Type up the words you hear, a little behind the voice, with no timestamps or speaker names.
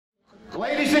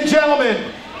Ladies and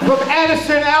gentlemen, from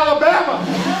Addison, Alabama,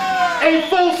 a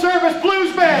full-service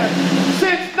blues band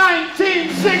since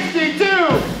 1962,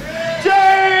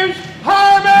 James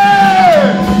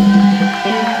Harman!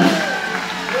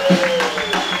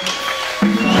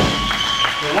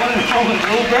 The one and only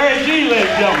Little Barry G, ladies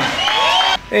and gentlemen.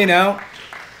 Hey now,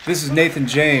 this is Nathan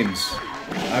James.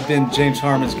 I've been James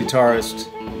Harman's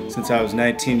guitarist since I was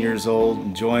 19 years old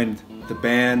and joined the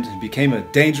band and became a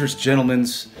Dangerous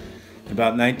Gentleman's in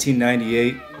about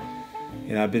 1998.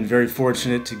 And I've been very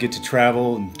fortunate to get to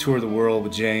travel and tour the world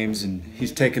with James, and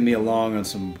he's taken me along on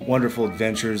some wonderful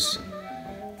adventures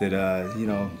that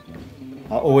I'll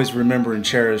always remember and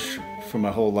cherish for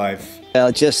my whole life.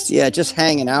 Just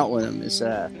hanging out with him is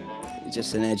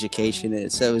just an education.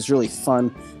 It was really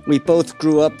fun. We both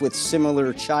grew up with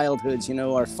similar childhoods. You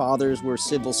know, our fathers were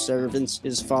civil servants.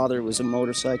 His father was a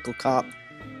motorcycle cop,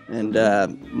 and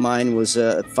mine was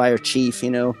a fire chief,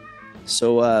 you know.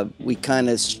 So we kind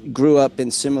of grew up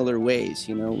in similar ways,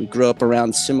 you know. We grew up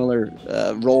around similar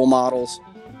role models,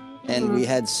 and we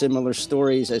had similar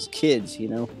stories as kids, you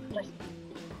know.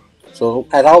 So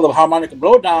at all the harmonica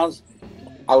blowdowns,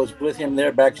 I was with him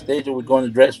there backstage, and we'd go in the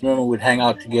dressing room and we'd hang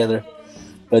out together.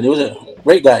 But he was a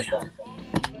great guy.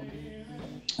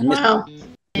 Wow.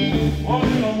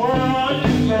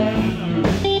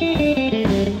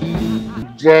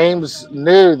 James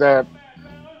knew that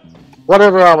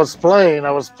whatever I was playing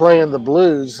the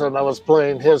blues, and I was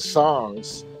playing his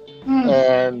songs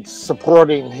and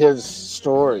supporting his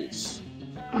stories,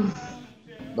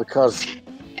 because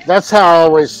that's how I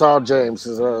always saw James,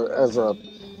 as a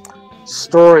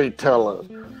storyteller.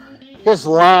 His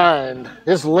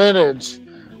lineage,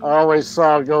 I always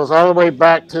saw goes all the way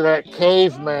back to that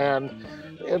caveman,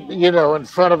 you know, in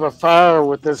front of a fire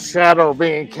with his shadow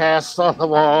being cast on the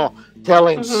wall,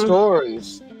 telling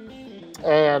stories.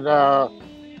 And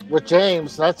with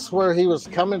James, that's where he was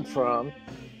coming from,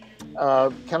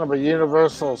 kind of a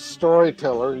universal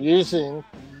storyteller, using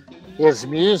his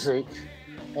music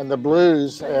and the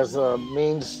blues as a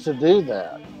means to do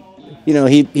that. You know,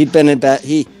 he'd done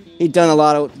a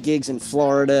lot of gigs in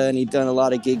Florida, and he'd done a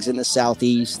lot of gigs in the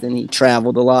Southeast, and he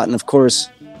traveled a lot. And of course,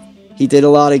 he did a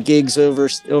lot of gigs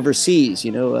overseas.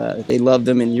 You know, they loved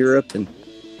him in Europe, and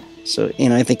so, you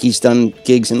know, I think he's done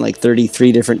gigs in like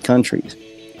 33 different countries.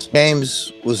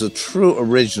 James was a true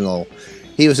original.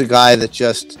 He was a guy that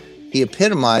he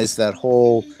epitomized that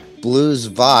whole blues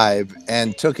vibe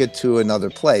and took it to another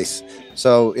place.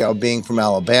 So, you know, being from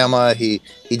Alabama, he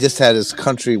just had his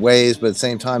country ways, but at the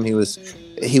same time, he was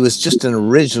just an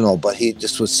original, but he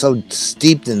just was so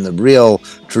steeped in the real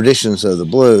traditions of the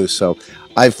blues. So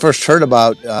I first heard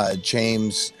about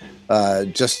James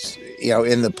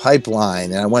in the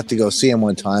pipeline, and I went to go see him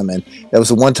one time, and that was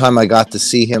the one time I got to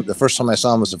see him. The first time I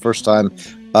saw him was the first time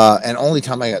and only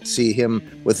time I got to see him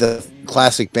with a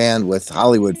classic band with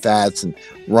Hollywood Fats and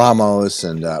Ramos,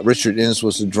 and Richard Innes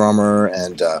was the drummer,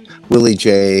 and Willie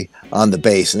J on the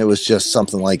bass, and it was just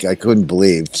something like I couldn't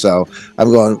believe. So I'm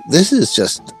going, this is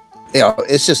just, you know,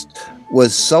 it's just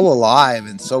was so alive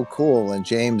and so cool, and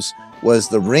James was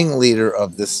the ringleader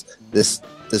of this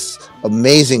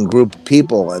amazing group of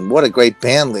people, and what a great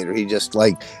band leader. He just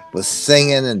like was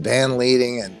singing and band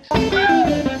leading, and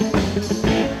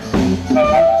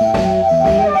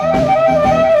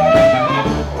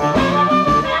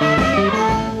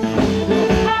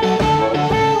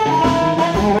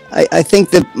I think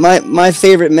that my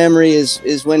favorite memory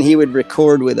is when he would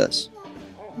record with us,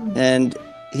 and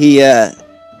he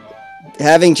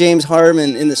having James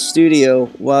Harman in the studio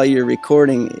while you're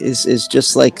recording is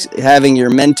just like having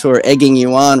your mentor egging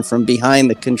you on from behind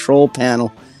the control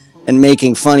panel and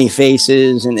making funny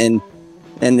faces, and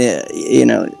you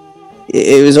know,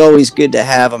 it was always good to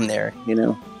have him there. You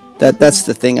know, that's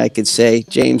the thing I could say.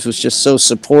 James was just so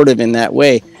supportive in that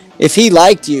way. If he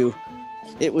liked you,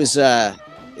 it was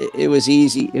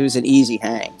easy. It was an easy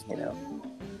hang, you know.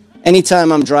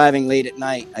 Anytime I'm driving late at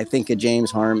night, I think of James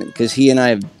Harman, because he and I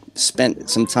have spent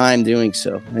some time doing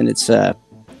so, and it's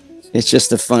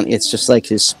just it's just like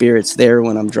his spirit's there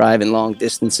when I'm driving long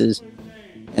distances.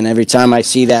 And every time I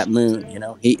see that moon, you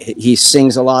know, he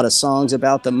sings a lot of songs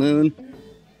about the moon,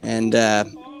 and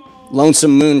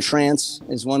Lonesome Moon Trance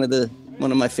is one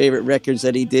of my favorite records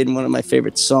that he did, and one of my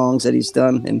favorite songs that he's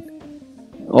done. And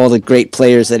all the great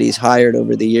players that he's hired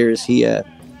over the years, he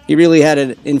really had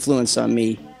an influence on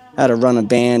me, how to run a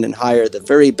band and hire the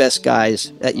very best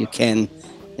guys that you can,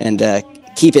 and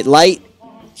keep it light,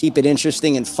 keep it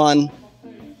interesting and fun,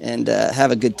 and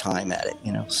have a good time at it,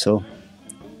 you know. So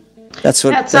that's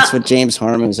what James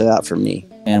Harman was about for me.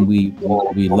 and we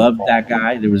loved that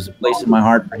guy. There was a place in my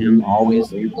heart for him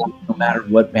always, no matter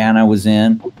what band I was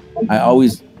in. I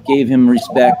always gave him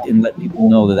respect and let people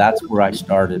know that that's where I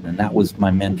started, and that was my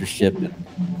mentorship,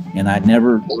 and I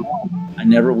never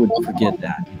would forget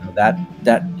that. You know,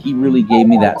 that he really gave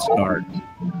me that start.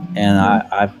 And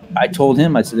I told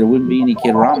him, I said, there wouldn't be any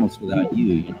Kid Ramos without you.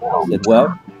 You know, I said,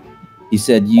 well, he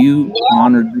said, you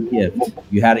honored the gift.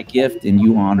 You had a gift and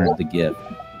you honored the gift.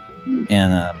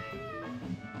 And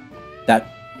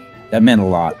that meant a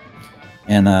lot.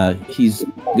 And he's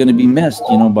going to be missed,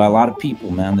 you know, by a lot of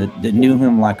people, man, that knew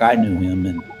him like I knew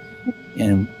him.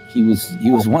 And he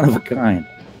was one of a kind.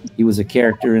 He was a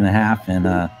character and a half.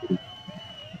 And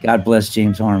God bless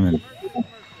James Harman.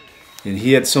 And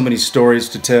he had so many stories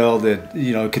to tell that,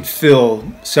 you know, it could fill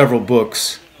several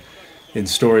books in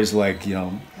stories like, you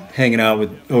know, hanging out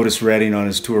with Otis Redding on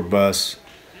his tour bus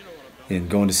and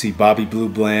going to see Bobby Blue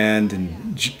Bland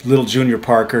and little Junior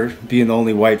Parker being the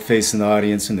only white face in the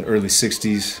audience in the early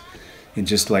 60s and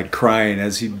just like crying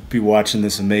as he'd be watching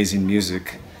this amazing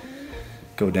music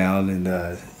go down. And,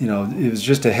 you know, it was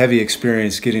just a heavy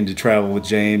experience getting to travel with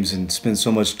James and spend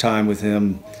so much time with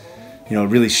him. You know, it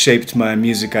really shaped my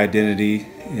music identity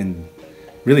and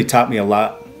really taught me a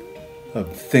lot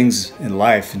of things in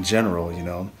life in general, you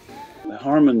know.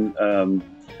 Harman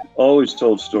always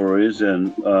told stories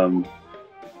and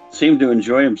seemed to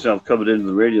enjoy himself coming into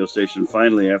the radio station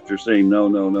finally after saying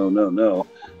no.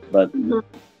 But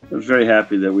I was very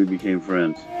happy that we became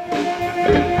friends.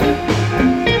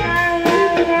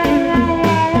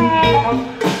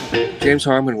 James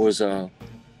Harman was,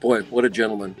 boy, what a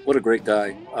gentleman. What a great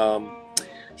guy.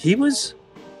 He was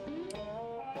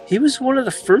one of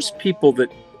the first people that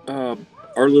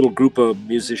our little group of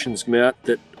musicians met.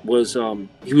 That was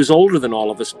he was older than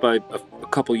all of us by a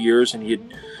couple years, and he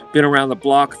had been around the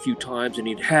block a few times, and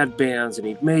he'd had bands, and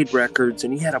he'd made records,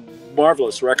 and he had a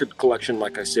marvelous record collection,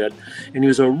 like I said. And he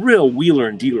was a real wheeler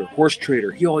and dealer, horse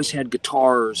trader. He always had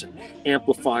guitars and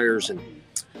amplifiers, and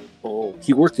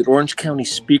he worked at Orange County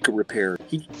Speaker Repair.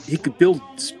 He could build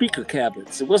speaker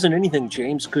cabinets. It wasn't anything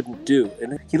James couldn't do.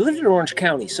 And he lived in Orange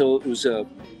County, so it was a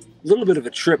little bit of a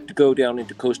trip to go down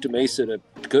into Costa Mesa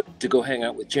to go hang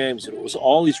out with James. And it was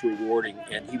always rewarding.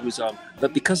 And he was,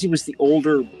 but because he was the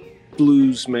older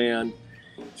blues man,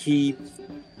 he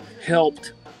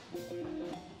helped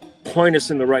point us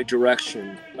in the right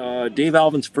direction. Dave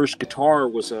Alvin's first guitar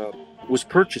was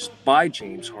purchased by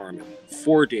James Harman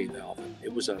for Dave Alvin.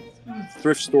 It was a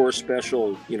thrift store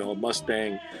special, you know,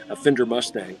 a Fender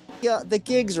Mustang. Yeah, the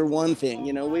gigs are one thing.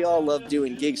 You know, we all love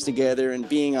doing gigs together and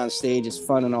being on stage is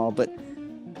fun and all. But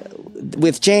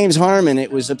with James Harman,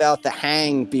 it was about the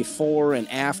hang before and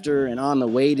after and on the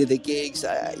way to the gigs.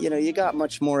 You know, you got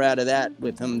much more out of that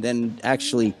with him than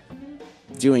actually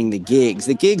doing the gigs.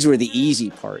 The gigs were the easy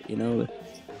part, you know.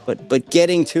 But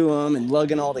getting to them and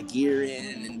lugging all the gear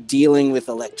in and dealing with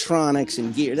electronics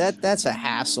and gear, that's a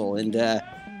hassle. And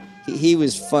he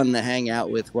was fun to hang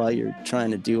out with while you're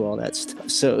trying to do all that stuff.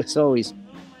 So it's always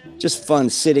just fun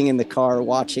sitting in the car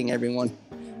watching everyone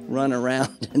run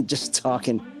around and just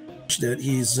talking.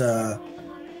 He's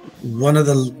one of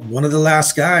the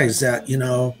last guys that, you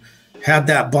know, had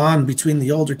that bond between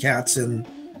the older cats and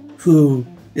who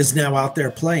is now out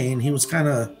there playing. He was kind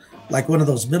of like one of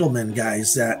those middlemen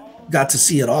guys that got to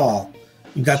see it all.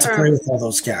 You got to play with all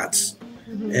those cats.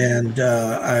 Mm-hmm. And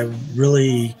I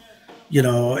really, you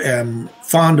know, am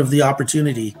fond of the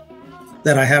opportunity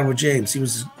that I had with James. He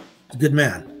was a good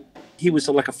man. He was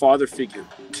like a father figure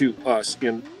to us,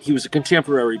 and he was a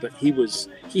contemporary, but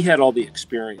he had all the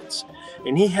experience.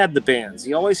 And he had the bands.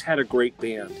 He always had a great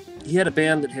band. He had a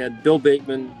band that had Bill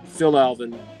Bateman, Phil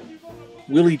Alvin,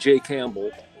 Willie J. Campbell,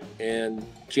 and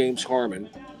James Harman,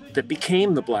 that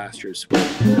became the Blasters.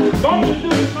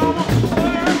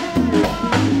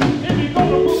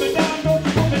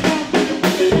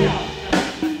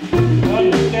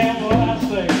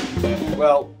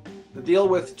 Well, the deal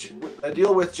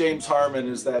with James Harman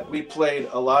is that we played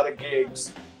a lot of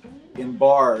gigs in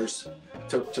bars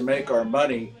to make our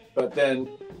money, but then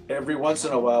every once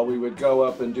in a while we would go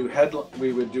up and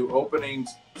we would do opening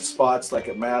spots like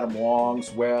at Madame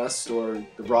Wong's West or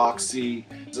the Roxy,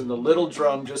 and the little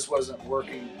drum just wasn't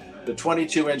working. The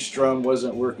 22-inch drum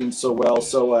wasn't working so well,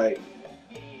 so I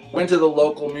went to the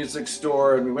local music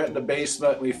store and we went in the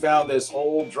basement and we found this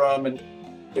old drum, and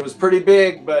it was pretty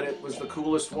big, but it was the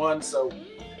coolest one. So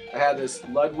I had this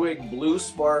Ludwig Blue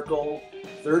Sparkle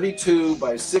 32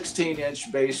 by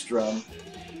 16-inch bass drum,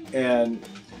 and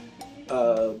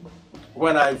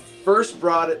when I first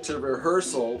brought it to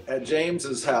rehearsal at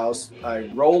James's house,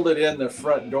 I rolled it in the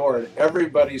front door and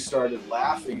everybody started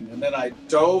laughing. And then I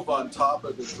dove on top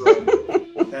of the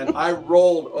drum and I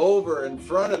rolled over in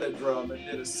front of the drum and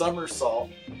did a somersault.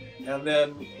 And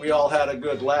then we all had a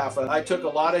good laugh. And I took a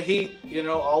lot of heat, you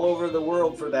know, all over the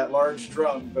world for that large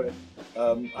drum, but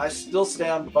I still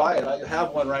stand by it. I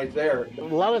have one right there. A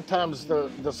lot of times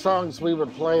the songs we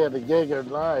would play at a gig at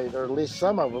night, or at least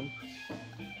some of them,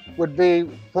 would be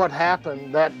what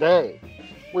happened that day.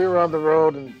 We were on the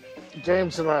road, and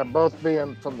James and I, both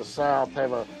being from the South,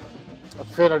 have a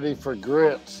affinity for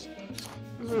grits.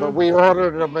 But we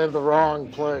ordered them in the wrong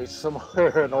place,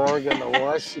 somewhere in Oregon or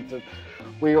Washington.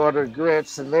 We ordered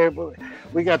grits, and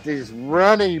we got these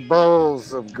runny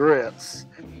bowls of grits,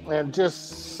 and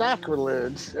just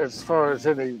sacrilege as far as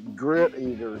any grit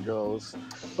eater goes.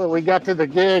 But we got to the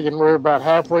gig, and we were about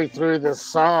halfway through this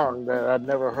song that I'd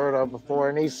never heard of before,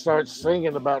 and he starts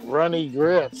singing about runny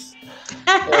grits.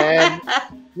 And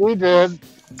we did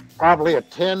probably a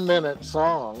 10-minute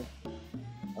song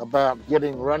about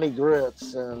getting runny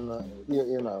grits, and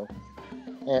you know,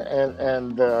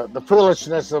 and the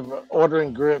foolishness of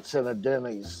ordering grits in a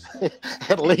Denny's,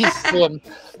 at least in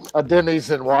a Denny's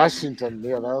in Washington,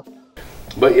 you know.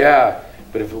 But yeah,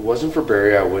 but if it wasn't for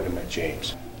Barry, I wouldn't have met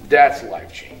James. That's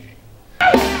life-changing.